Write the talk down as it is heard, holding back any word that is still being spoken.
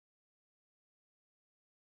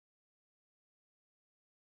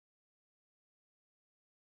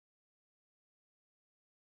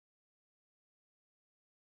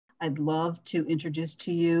I'd love to introduce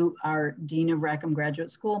to you our Dean of Rackham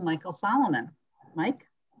Graduate School, Michael Solomon. Mike?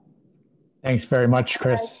 Thanks very much,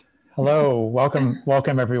 Chris. Hello, welcome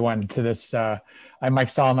everyone to this. I'm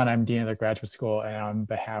Mike Solomon, I'm Dean of the Graduate School, and on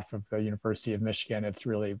behalf of the University of Michigan, it's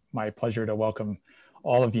really my pleasure to welcome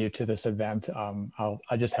all of you to this event.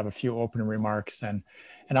 I just have a few opening remarks, and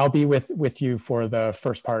I'll be with you for the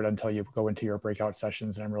first part until you go into your breakout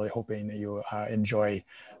sessions, and I'm really hoping that you enjoy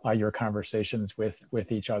your conversations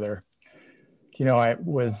with each other. You know, I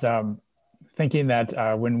was thinking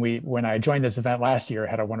that when I joined this event last year, I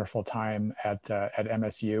had a wonderful time at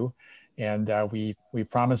MSU, and we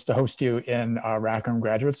promised to host you in Rackham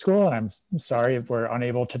Graduate School, and I'm sorry if we're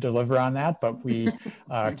unable to deliver on that, but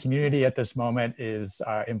community at this moment is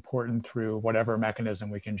important through whatever mechanism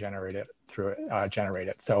we can generate it.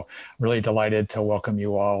 So I'm really delighted to welcome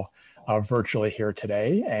you all virtually here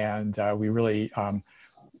today, and we really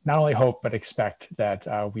not only hope but expect that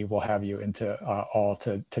we will have you all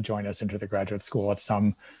to join us into the graduate school at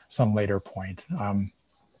some later point.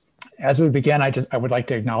 As we begin, I would like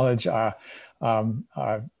to acknowledge our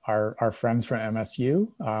friends from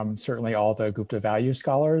MSU, certainly all the Gupta Values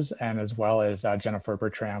Scholars, and as well as Jennifer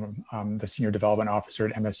Bertram, the Senior Development Officer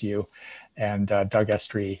at MSU, and Doug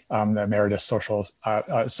Estry, the Emeritus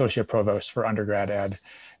Associate Provost for Undergrad Ed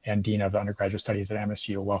and Dean of the Undergraduate Studies at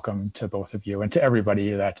MSU. Welcome to both of you and to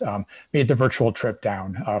everybody that made the virtual trip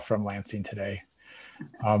down from Lansing today.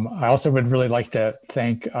 I also would really like to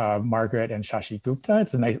thank Margaret and Shashikant Gupta.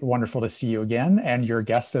 It's wonderful to see you again, and your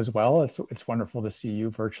guests as well. It's wonderful to see you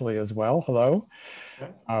virtually as well. Hello.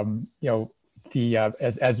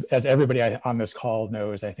 As everybody on this call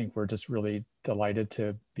knows, I think we're just really delighted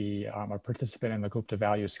to be a participant in the Gupta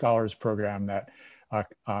Values Scholars program that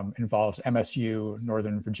involves MSU,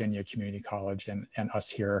 Northern Virginia Community College, and us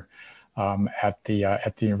here at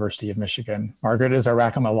the University of Michigan. Margaret is a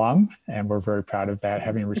Rackham alum, and we're very proud of that,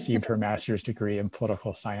 having received her master's degree in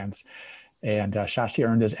political science. And Shashi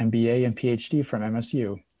earned his MBA and PhD from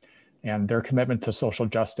MSU. And their commitment to social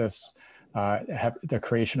justice, the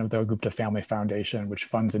creation of the Gupta Family Foundation, which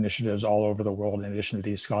funds initiatives all over the world in addition to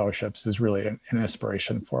these scholarships, is really an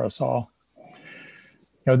inspiration for us all.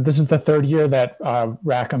 You know, this is the third year that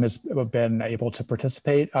Rackham has been able to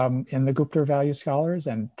participate in the Gupta Values Scholars,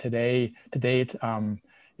 and to date,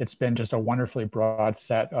 it's been just a wonderfully broad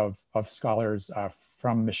set of scholars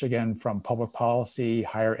from Michigan, from public policy,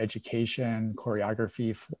 higher education,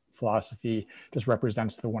 choreography, philosophy. Just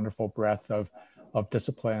represents the wonderful breadth of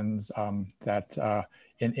disciplines that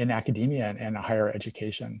in academia and higher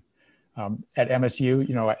education. At MSU,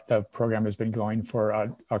 you know, the program has been going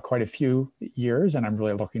for quite a few years, and I'm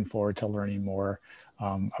really looking forward to learning more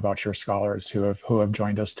about your scholars who have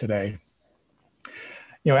joined us today.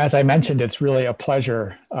 You know, as I mentioned, it's really a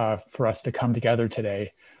pleasure for us to come together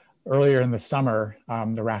today. Earlier in the summer,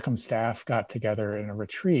 the Rackham staff got together in a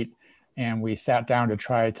retreat, and we sat down to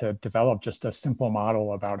try to develop just a simple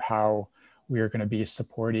model about how we are going to be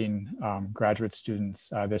supporting graduate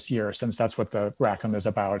students this year, since that's what the Rackham is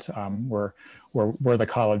about. We're the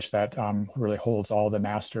college that really holds all the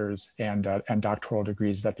master's and doctoral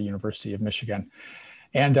degrees at the University of Michigan.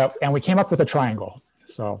 And we came up with a triangle.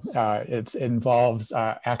 So it involves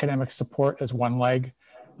academic support as one leg,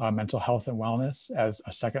 mental health and wellness as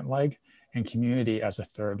a second leg, and community as a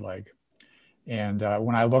third leg. And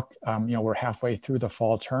when I look, you know, we're halfway through the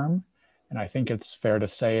fall term, and I think it's fair to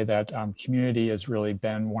say that community has really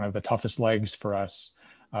been one of the toughest legs for us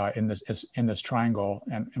in this triangle.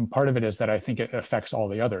 And part of it is that I think it affects all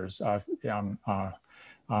the others.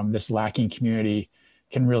 This lacking community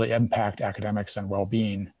can really impact academics and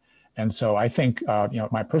well-being. And so I think, you know,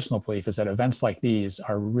 my personal belief is that events like these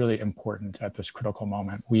are really important at this critical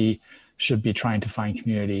moment. We should be trying to find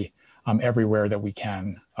community everywhere that we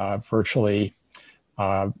can, virtually,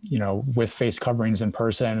 you know, with face coverings in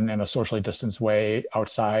person in a socially distanced way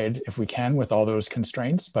outside if we can, with all those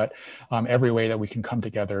constraints. But every way that we can come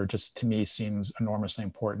together, just to me, seems enormously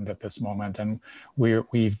important at this moment. And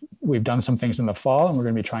we've done some things in the fall, and we're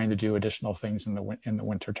going to be trying to do additional things in the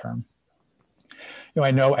winter term.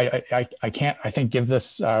 You know, I can't, I think, give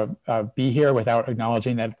this be here without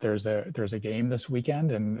acknowledging that there's a game this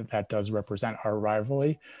weekend, and that does represent our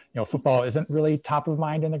rivalry. You know, football isn't really top of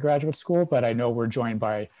mind in the graduate school, but I know we're joined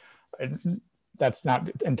by, that's not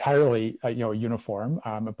entirely you know, uniform,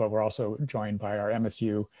 but we're also joined by our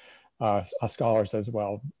MSU scholars as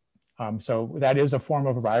well. So that is a form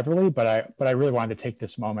of rivalry, but I really wanted to take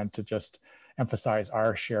this moment to just emphasize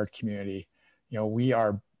our shared community. You know, we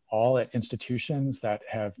are all at institutions that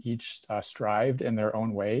have each strived in their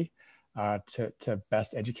own way to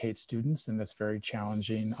best educate students in this very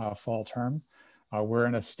challenging fall term. We're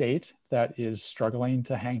in a state that is struggling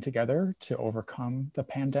to hang together to overcome the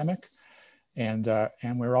pandemic. And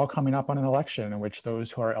we're all coming up on an election in which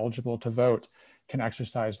those who are eligible to vote can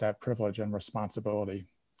exercise that privilege and responsibility.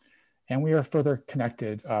 And we are further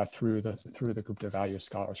connected through the Gupta Values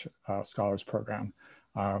Scholars Program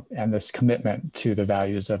and this commitment to the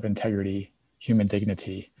values of integrity, human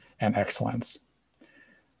dignity, and excellence.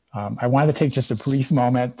 I wanted to take just a brief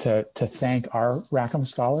moment to thank our Rackham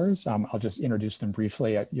Scholars. I'll just introduce them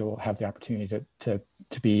briefly. You'll have the opportunity to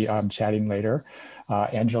be chatting later.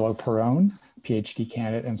 Angelo Perrone, PhD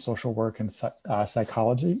candidate in social work and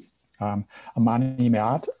psychology. Amani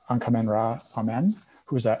Meat Ankamenra Amen,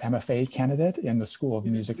 who's an MFA candidate in the School of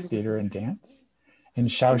Music, Theater, and Dance. And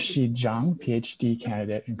Xiaoxi Zhang, PhD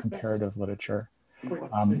candidate in comparative literature.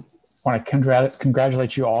 I want to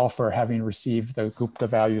congratulate you all for having received the Gupta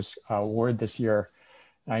Values Award this year.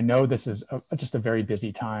 I know this is just a very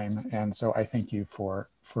busy time, and so I thank you for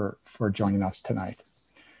joining us tonight.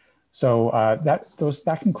 So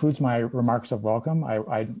that concludes my remarks of welcome.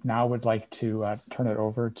 I now would like to turn it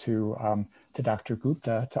over to Dr.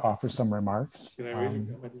 Gupta to offer some remarks.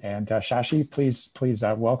 And Shashi, please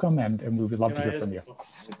welcome, and we would love to hear from you.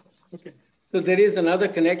 Okay. So there is another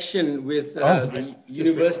connection with the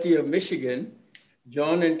University of Michigan.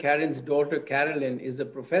 John and Karen's daughter, Carolyn, is a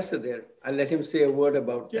professor there. I'll let him say a word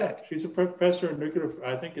about that. Yeah, she's a professor in nuclear,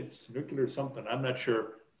 I think it's nuclear something, I'm not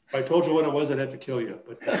sure. If I told you what it was, I'd have to kill you,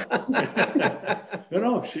 but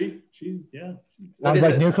no, yeah. Sounds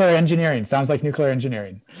like nuclear engineering,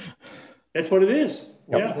 That's what it is,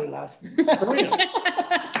 yep. Yeah. Korean.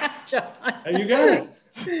 You got it.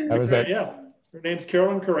 That was it. Yeah. Her name's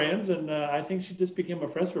Carolyn Carans, and I think she just became a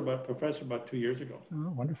professor about 2 years ago.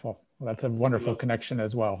 Oh, wonderful! Well, that's a wonderful connection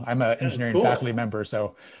as well. I'm an engineering faculty member,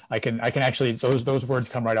 so I can actually those words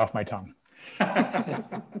come right off my tongue.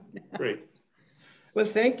 Great. Well,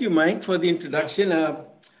 thank you, Mike, for the introduction.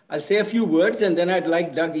 I'll say a few words, and then I'd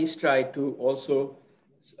like Doug Estry to also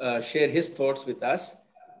share his thoughts with us.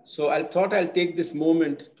 So I thought I'll take this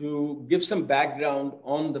moment to give some background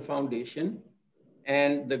on the foundation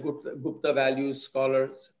and the Gupta Values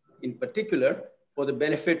Scholars in particular, for the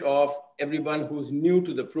benefit of everyone who's new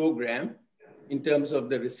to the program in terms of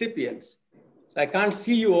the recipients. So I can't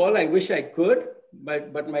see you all, I wish I could,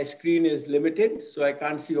 but my screen is limited, so I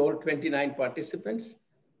can't see all 29 participants.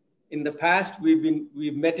 In the past,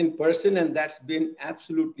 we've met in person, and that's been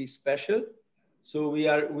absolutely special. So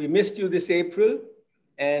we missed you this April,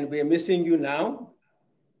 and we're missing you now.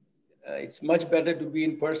 It's much better to be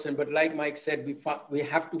in person, but like Mike said, we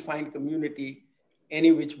have to find community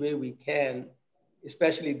any which way we can,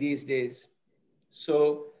 especially these days.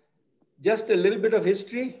 So just a little bit of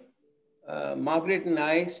history. Margaret and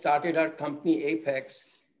I started our company Apex,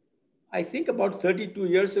 I think about 32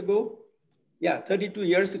 years ago. Yeah, 32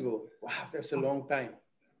 years ago. Wow, that's a long time.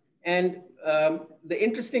 And the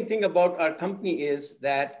interesting thing about our company is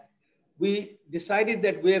that we decided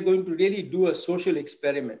that we are going to really do a social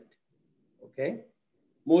experiment. Okay,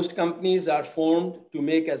 most companies are formed to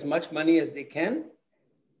make as much money as they can.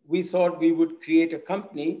 We thought we would create a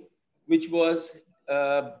company which was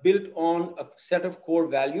built on a set of core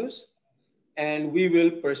values, and we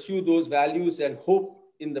will pursue those values and hope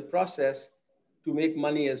in the process to make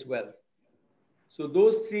money as well. So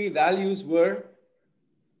those three values were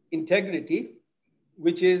integrity,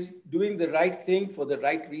 which is doing the right thing for the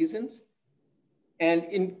right reasons. And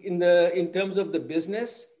in terms of the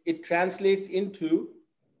business, it translates into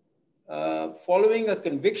following a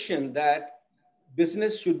conviction that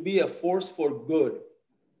business should be a force for good.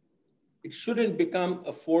 It shouldn't become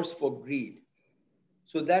a force for greed.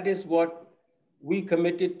 So that is what we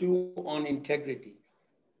committed to on integrity.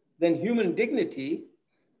 Then human dignity,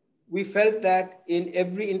 we felt that in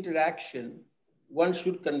every interaction, one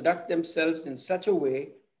should conduct themselves in such a way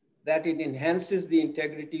that it enhances the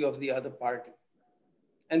integrity of the other party.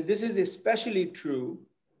 And this is especially true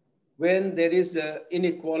when there is an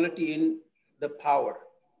inequality in the power.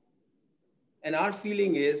 And our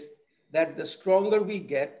feeling is that the stronger we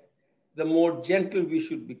get, the more gentle we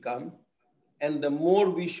should become, and the more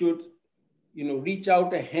we should, reach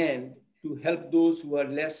out a hand to help those who are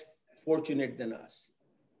less fortunate than us.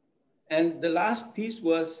 And the last piece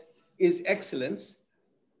is excellence.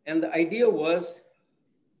 And the idea was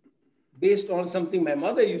based on something my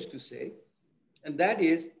mother used to say, and that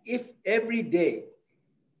is, if every day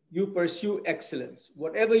you pursue excellence,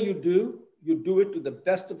 whatever you do it to the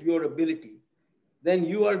best of your ability, then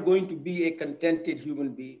you are going to be a contented human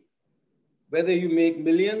being. Whether you make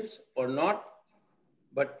millions or not,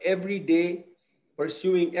 but every day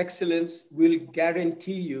pursuing excellence will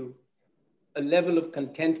guarantee you a level of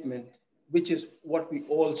contentment which is what we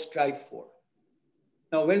all strive for.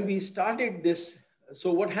 Now, when we started this,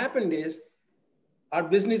 so what happened is our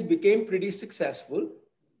business became pretty successful.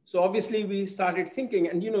 So obviously we started thinking,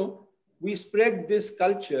 and we spread this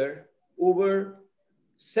culture over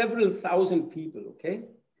several thousand people, okay?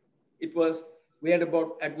 We had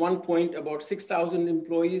at one point about 6,000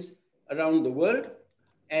 employees around the world.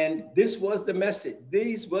 And this was the message.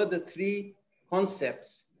 These were the three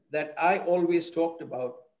concepts that I always talked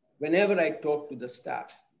about whenever I talked to the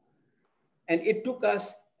staff. And it took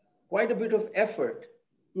us quite a bit of effort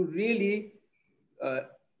to really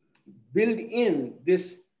build in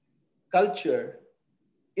this culture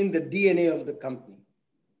in the DNA of the company.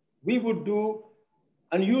 We would do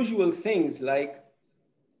unusual things like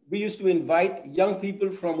we used to invite young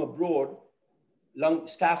people from abroad,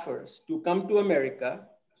 staffers, to come to America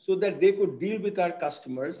so that they could deal with our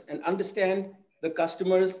customers and understand the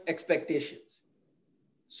customers' expectations.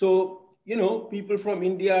 So, people from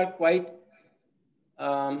India are quite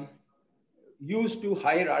used to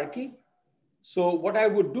hierarchy. So what I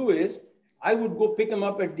would do is I would go pick them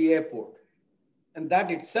up at the airport. And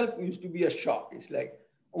that itself used to be a shock. It's like,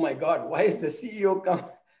 oh my God, why is the CEO come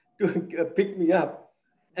to pick me up?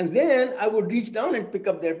 And then I would reach down and pick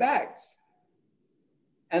up their bags.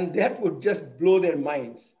 And that would just blow their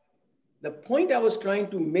minds. The point I was trying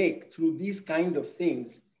to make through these kind of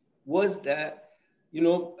things was that,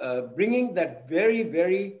 bringing that very,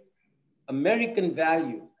 very American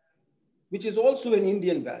value, which is also an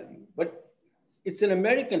Indian value, but it's an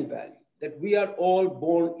American value, that we are all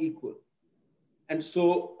born equal. And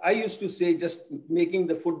so I used to say, just making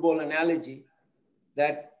the football analogy,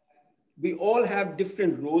 that we all have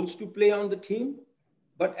different roles to play on the team,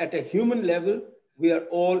 but at a human level, we are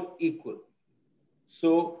all equal.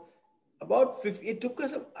 So it took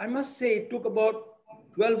us, I must say, it took about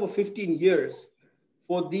 12 or 15 years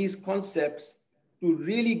for these concepts to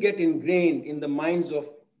really get ingrained in the minds of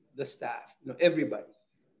the staff, everybody.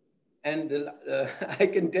 And I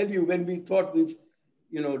can tell you, when we thought we've,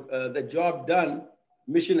 the job done,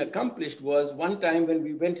 mission accomplished, was one time when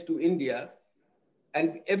we went to India,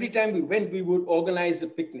 and every time we went, we would organize a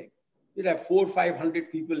picnic. We'd have 400 or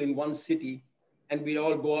 500 people in one city, and we'd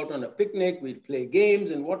all go out on a picnic, we'd play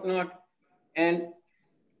games and whatnot. And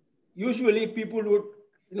usually people would,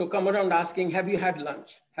 come around asking, have you had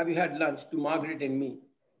lunch? Have you had lunch, to Margaret and me?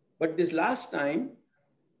 But this last time,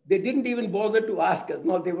 they didn't even bother to ask us.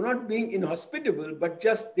 No, they were not being inhospitable, but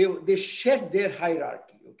just they shed their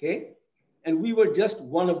hierarchy, okay? And we were just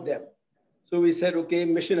one of them. So we said, okay,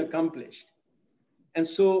 mission accomplished. And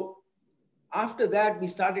so after that, we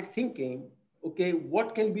started thinking, okay,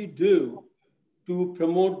 what can we do to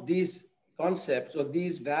promote these concepts or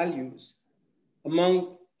these values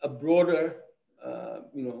among a broader,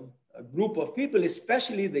 a group of people,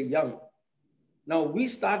 especially the young. Now, we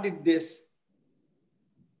started this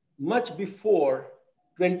much before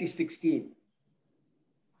 2016.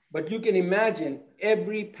 But you can imagine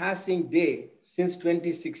every passing day since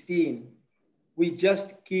 2016, we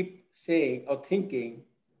just keep saying or thinking,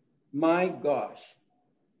 my gosh,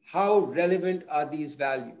 how relevant are these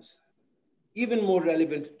values? Even more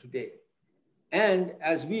relevant today. And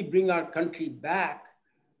as we bring our country back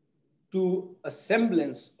to a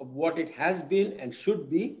semblance of what it has been and should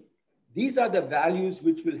be, these are the values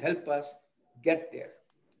which will help us get there.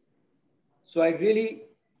 So I really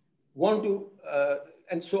want to,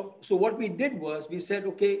 and so what we did was we said,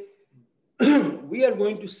 okay, we are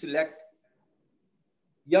going to select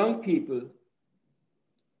young people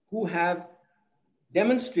who have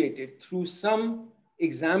demonstrated through some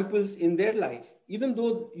examples in their life, even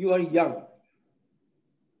though you are young,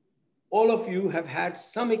 all of you have had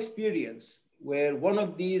some experience where one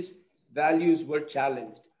of these values were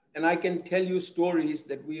challenged. And I can tell you stories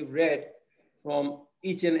that we've read from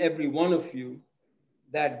each and every one of you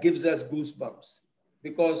that gives us goosebumps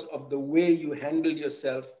because of the way you handled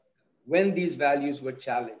yourself when these values were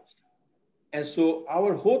challenged. And so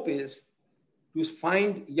our hope is to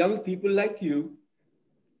find young people like you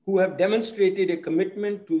who have demonstrated a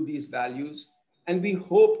commitment to these values. And we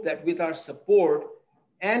hope that with our support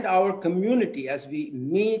and our community, as we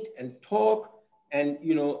meet and talk and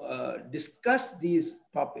discuss these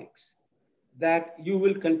topics, that you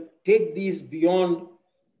will take these beyond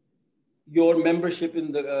your membership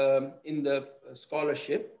in the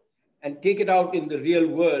scholarship and take it out in the real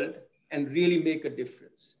world and really make a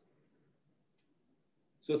difference.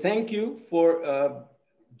 So thank you for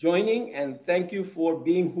joining, and thank you for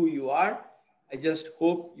being who you are. I just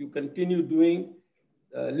hope you continue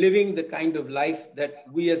living the kind of life that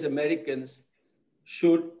we as Americans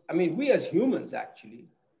should, we as humans actually,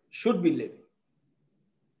 should be living.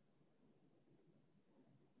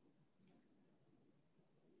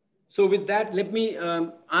 So with that, let me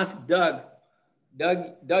ask Doug.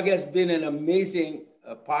 Doug has been an amazing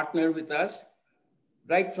partner with us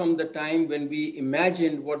right from the time when we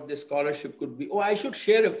imagined what this scholarship could be. Oh, I should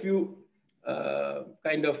share a few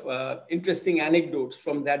interesting anecdotes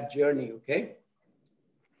from that journey, okay?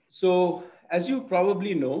 So as you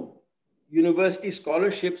probably know, university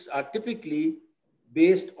scholarships are typically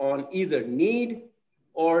based on either need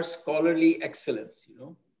or scholarly excellence, you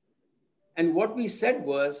know? And what we said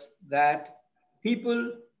was that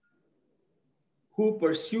people who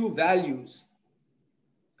pursue values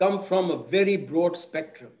come from a very broad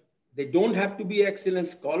spectrum. They don't have to be excellent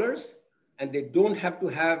scholars, and they don't have to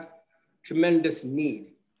have tremendous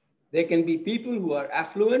need. They can be people who are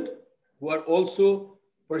affluent, who are also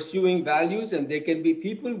pursuing values, and they can be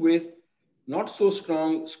people with not so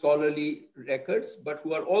strong scholarly records, but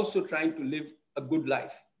who are also trying to live a good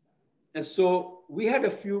life. And so we had a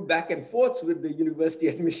few back and forths with the University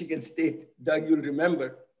at Michigan State, Doug, you'll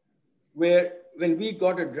remember, where when we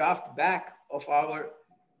got a draft back of our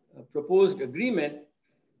proposed agreement,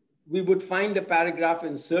 we would find a paragraph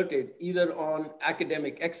inserted either on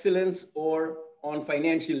academic excellence or on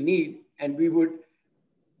financial need. And we would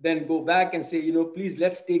then go back and say, you know, please,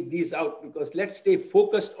 let's take these out, because let's stay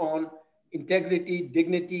focused on integrity,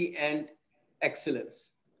 dignity, and excellence.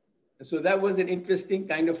 And so that was an interesting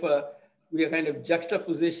kind of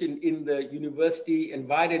juxtaposition in the university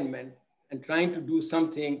environment and trying to do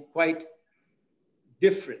something quite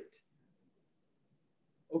different.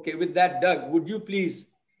 Okay, with that, Doug, would you please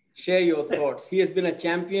share your thoughts? He has been a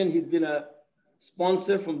champion. He's been a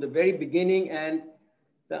sponsor from the very beginning, and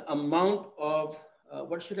the amount of,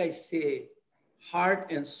 what should I say, heart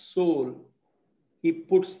and soul he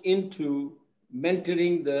puts into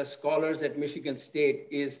mentoring the scholars at Michigan State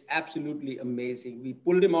is absolutely amazing. We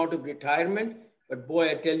pulled him out of retirement, but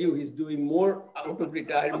boy, I tell you, he's doing more out of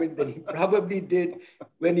retirement than he probably did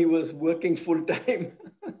when he was working full time.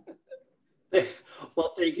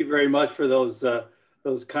 Well, thank you very much for those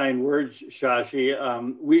kind words, Shashi.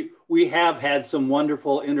 We have had some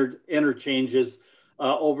wonderful interchanges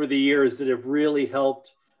over the years that have really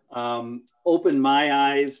helped open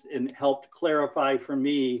my eyes and helped clarify for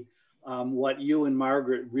me what you and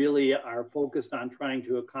Margaret really are focused on trying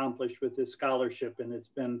to accomplish with this scholarship. And it's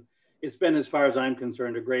been, as far as I'm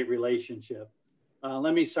concerned, a great relationship.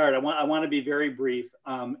 Let me start. I want to be very brief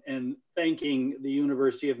and thanking the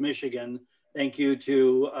University of Michigan. Thank you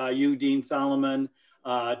to you, Dean Solomon,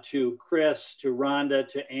 to Chris, to Rhonda,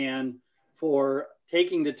 to Ann, for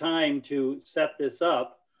taking the time to set this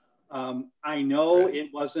up. I know it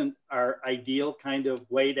wasn't our ideal kind of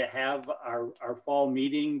way to have our fall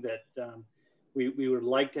meeting, that we would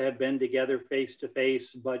like to have been together face to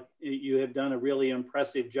face, but you have done a really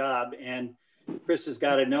impressive job. And Chris has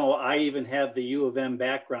got to know, I even have the U of M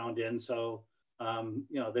background in, so you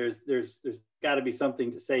know, there's got to be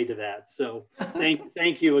something to say to that. So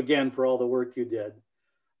thank you again for all the work you did.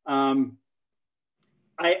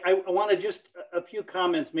 I want to just a few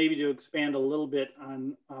comments maybe to expand a little bit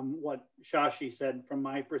on what Shashi said from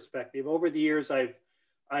my perspective. Over the years, I've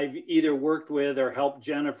either worked with or helped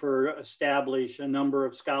Jennifer establish a number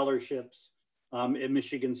of scholarships at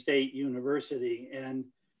Michigan State University. And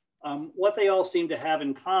what they all seem to have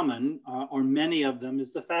in common, or many of them,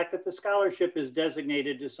 is the fact that the scholarship is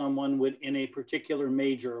designated to someone in a particular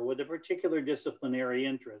major or with a particular disciplinary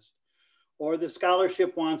interest. Or the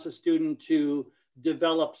scholarship wants a student to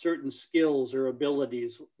develop certain skills or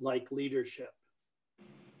abilities like leadership.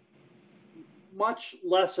 Much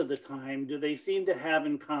less of the time do they seem to have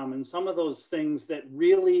in common some of those things that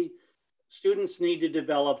really students need to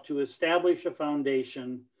develop to establish a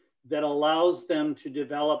foundation that allows them to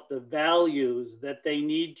develop the values that they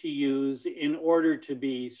need to use in order to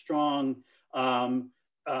be strong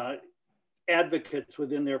advocates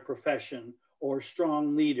within their profession or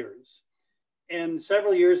strong leaders. And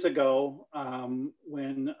several years ago,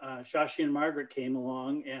 when Shashi and Margaret came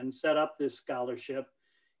along and set up this scholarship,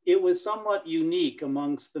 it was somewhat unique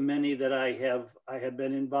amongst the many that I have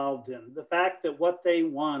been involved in. The fact that what they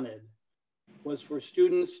wanted was for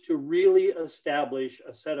students to really establish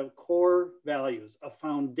a set of core values, a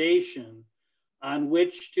foundation on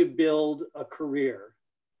which to build a career.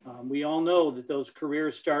 We all know that those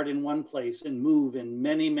careers start in one place and move in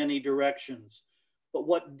many, many directions. But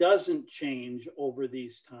what doesn't change over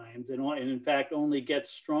these times, and in fact only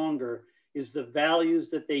gets stronger, is the values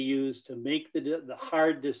that they use to make the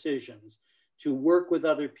hard decisions, to work with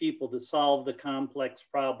other people to solve the complex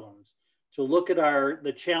problems, to look at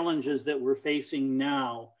the challenges that we're facing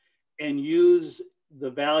now and use the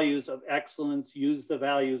values of excellence, use the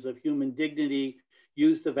values of human dignity,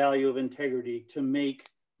 use the value of integrity to make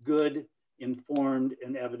good, informed,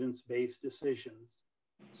 and evidence-based decisions.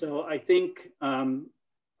 So I think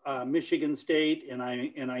Michigan State, and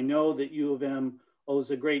I know that U of M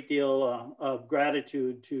owes a great deal of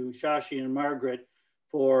gratitude to Shashi and Margaret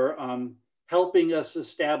for helping us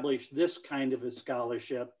establish this kind of a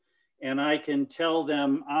scholarship. And I can tell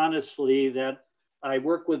them honestly that I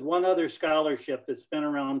work with one other scholarship that's been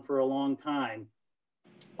around for a long time.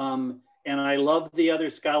 And I love the other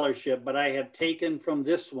scholarship, but I have taken from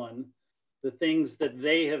this one the things that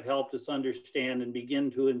they have helped us understand and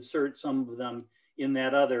begin to insert some of them in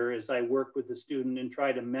that other as I work with the student and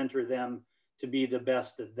try to mentor them to be the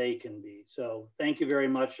best that they can be. So thank you very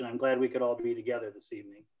much. And I'm glad we could all be together this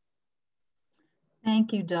evening.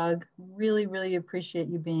 Thank you, Doug. Really, really appreciate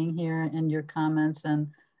you being here and your comments. And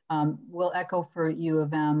we'll echo for U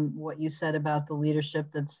of M what you said about the leadership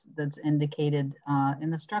that's indicated in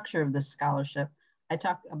the structure of this scholarship. I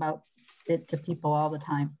talk about it to people all the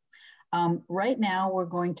time. Right now, we're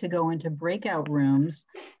going to go into breakout rooms.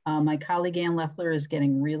 My colleague Ann Leffler is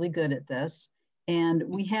getting really good at this. And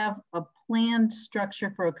we have a planned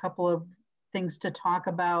structure for a couple of things to talk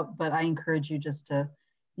about, but I encourage you just to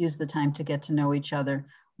use the time to get to know each other.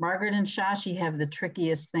 Margaret and Shashi have the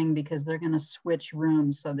trickiest thing because they're going to switch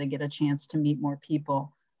rooms so they get a chance to meet more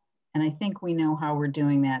people. And I think we know how we're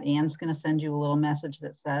doing that. Ann's going to send you a little message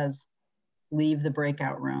that says, leave the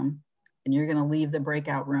breakout room. And you're going to leave the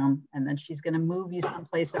breakout room, and then she's going to move you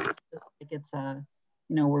someplace else, just like it's a,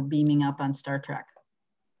 you know, we're beaming up on Star Trek.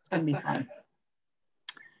 It's going to be fun.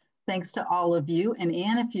 Thanks to all of you. And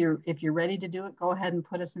Ann, if you're ready to do it, go ahead and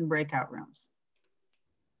put us in breakout rooms.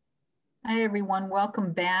 Hi, everyone.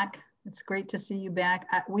 Welcome back. It's great to see you back.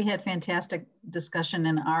 We had fantastic discussion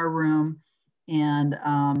in our room, and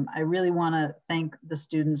I really want to thank the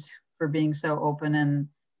students for being so open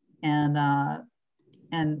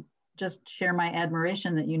and just share my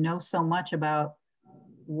admiration that you know so much about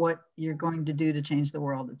what you're going to do to change the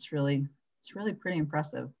world. It's really pretty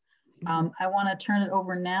impressive. I want to turn it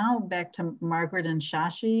over now back to Margaret and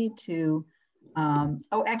Shashi to,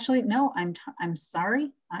 oh, actually, no, I'm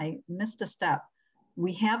sorry, I missed a step.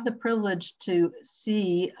 We have the privilege to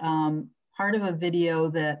see part of a video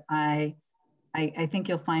that I think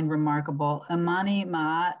you'll find remarkable. Amani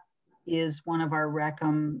Maat is one of our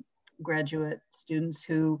Rackham graduate students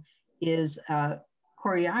who is a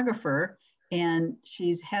choreographer, and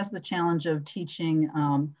she has the challenge of teaching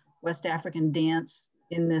West African dance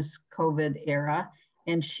in this COVID era.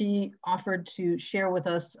 And she offered to share with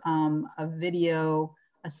us a video,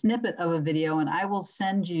 a snippet of a video, and I will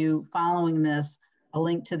send you, following this, a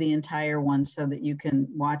link to the entire one so that you can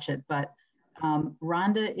watch it. But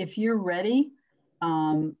Rhonda, if you're ready,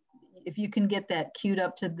 if you can get that queued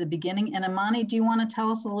up to the beginning. And Amani, do you want to tell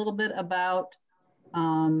us a little bit about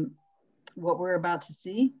what we're about to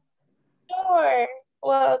see? Sure.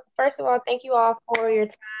 Well, first of all, thank you all for your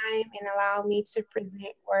time and allowing me to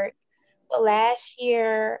present work. So last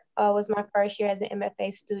year was my first year as an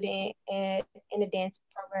MFA student in the dance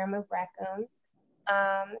program of Rackham.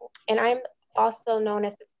 And I'm also known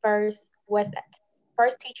as the first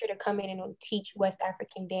teacher to come in and teach West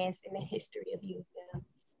African dance in the history of U of M.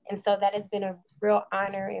 And so that has been a real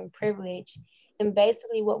honor and privilege. And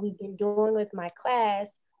basically what we've been doing with my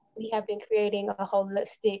class, we have been creating a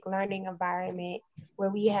holistic learning environment where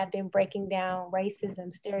we have been breaking down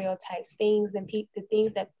racism, stereotypes,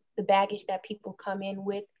 the baggage that people come in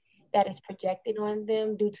with that is projected on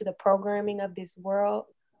them due to the programming of this world.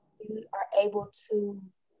 We are able to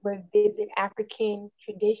revisit African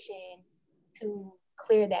tradition to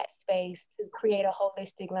clear that space, to create a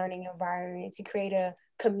holistic learning environment, to create a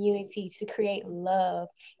community, to create love.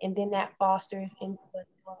 And then that fosters into doing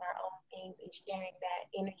our own things and sharing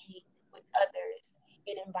that energy with others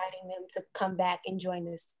and inviting them to come back and join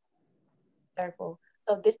this circle.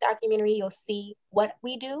 So this documentary, you'll see what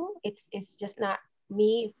we do. It's just not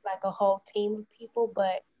me, it's like a whole team of people,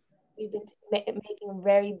 but we've been making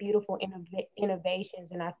very beautiful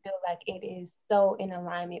innovations, and I feel like it is so in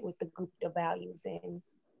alignment with the Gupta values, and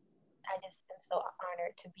I just am so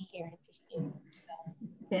honored to be here and to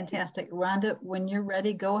share. Fantastic. Rhonda, when you're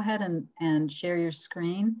ready, go ahead and share your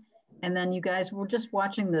screen. And then you guys, we're just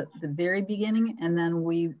watching the very beginning, and then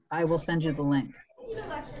I will send you the link.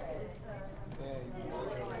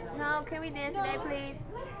 No, can we dance today, please?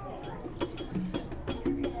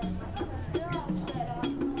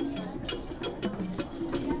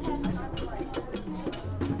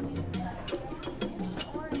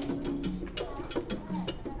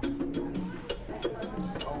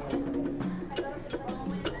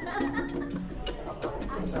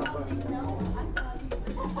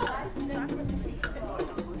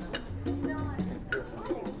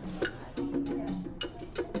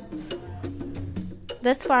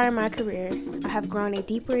 Thus far in my career, I have grown a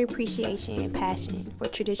deeper appreciation and passion for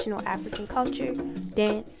traditional African culture,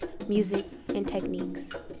 dance, music, and techniques.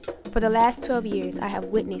 For the last 12 years, I have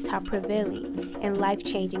witnessed how prevailing and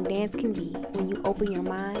life-changing dance can be when you open your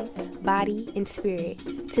mind, body, and spirit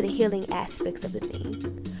to the healing aspects of the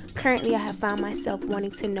thing. Currently, I have found myself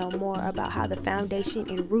wanting to know more about how the foundation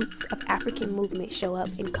and roots of African movement show up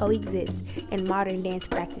and coexist in modern dance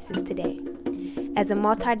practices today. As a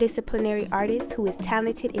multidisciplinary artist who is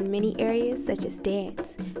talented in many areas such as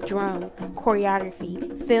dance, drum,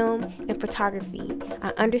 choreography, film, and photography, I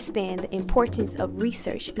understand the importance of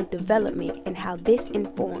research through development and how this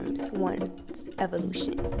informs one's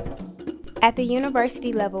evolution. At the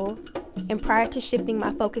university level, and prior to shifting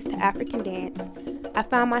my focus to African dance, I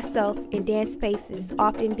found myself in dance spaces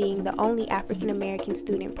often being the only African American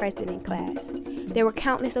student present in class. There were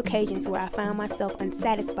countless occasions where I found myself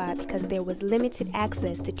unsatisfied because there was limited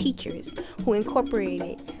access to teachers who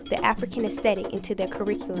incorporated the African aesthetic into their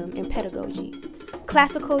curriculum and pedagogy.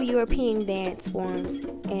 Classical European dance forms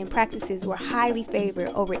and practices were highly favored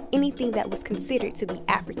over anything that was considered to be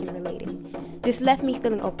African related. This left me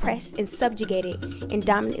feeling oppressed and subjugated in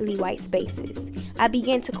dominantly white spaces. I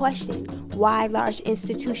began to question why large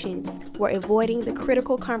institutions were avoiding the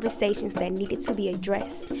critical conversations that needed to be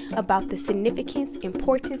addressed about the significance,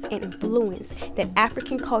 importance, and influence that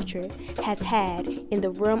African culture has had in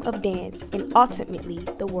the realm of dance and ultimately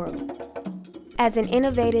the world. As an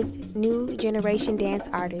innovative new generation dance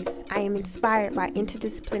artist, I am inspired by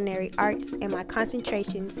interdisciplinary arts and my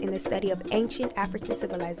concentrations in the study of ancient African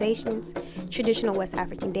civilizations, traditional West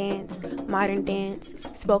African dance, modern dance,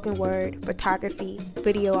 spoken word, photography,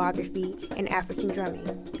 videography, and African drumming.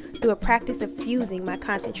 Through a practice of fusing my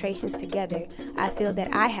concentrations together, I feel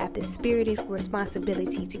that I have the spirited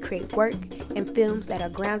responsibility to create work and films that are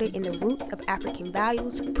grounded in the roots of African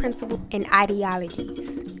values, principles, and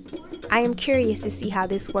ideologies. I am curious to see how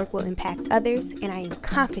this work will impact others, and I am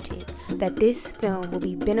confident that this film will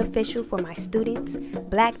be beneficial for my students,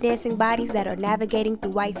 Black dancing bodies that are navigating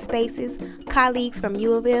through white spaces, colleagues from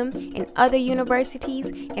U of M and other universities,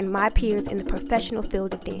 and my peers in the professional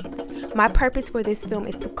field of dance. My purpose for this film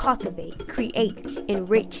is to cultivate, create,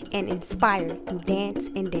 enrich, and inspire through dance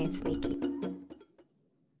and dance making.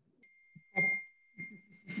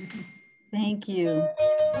 Thank you.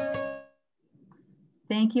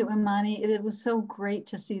 Thank you, Imani. It was so great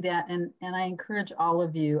to see that. And I encourage all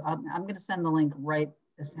of you, I'm going to send the link right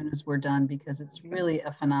as soon as we're done because it's really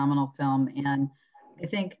a phenomenal film. And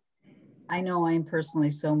I know I'm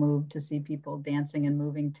personally so moved to see people dancing and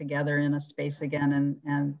moving together in a space again.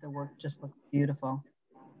 And the work just looks beautiful.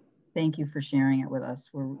 Thank you for sharing it with us.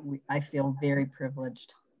 I feel very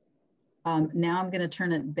privileged. Now I'm going to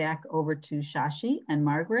turn it back over to Shashi and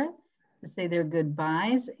Margaret to say their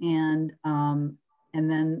goodbyes, and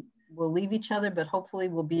then we'll leave each other, but hopefully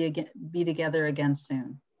we'll be together again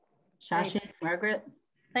soon. Shashi, Margaret.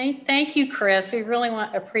 Thank you, Chris. We really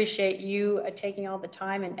appreciate you taking all the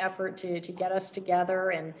time and effort to get us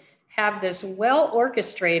together and have this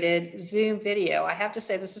well-orchestrated Zoom video. I have to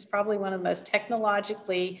say, this is probably one of the most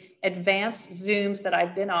technologically advanced Zooms that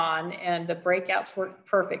I've been on, and the breakouts work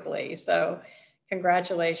perfectly. So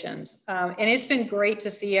congratulations. And it's been great to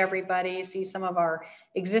see everybody, see some of our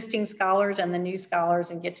existing scholars and the new scholars,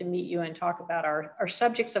 and get to meet you and talk about our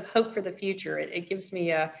subjects of hope for the future. It gives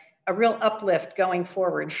me a real uplift going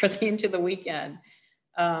forward into the weekend.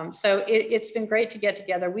 So it's been great to get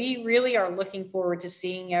together. We really are looking forward to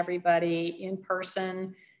seeing everybody in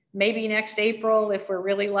person, maybe next April if we're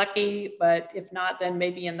really lucky, but if not, then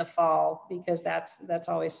maybe in the fall, because that's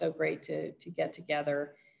always so great to get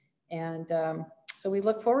together. And so we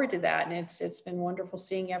look forward to that. And it's been wonderful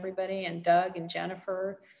seeing everybody, and Doug and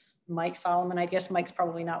Jennifer, Mike Solomon. I guess Mike's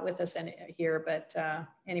probably not with us here, but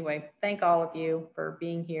anyway, thank all of you for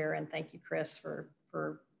being here. And thank you, Chris,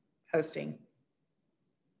 for hosting.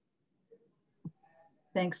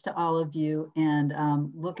 Thanks to all of you, and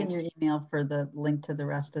look in your email for the link to the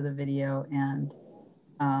rest of the video, and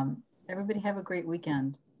everybody have a great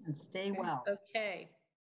weekend and stay well. Okay.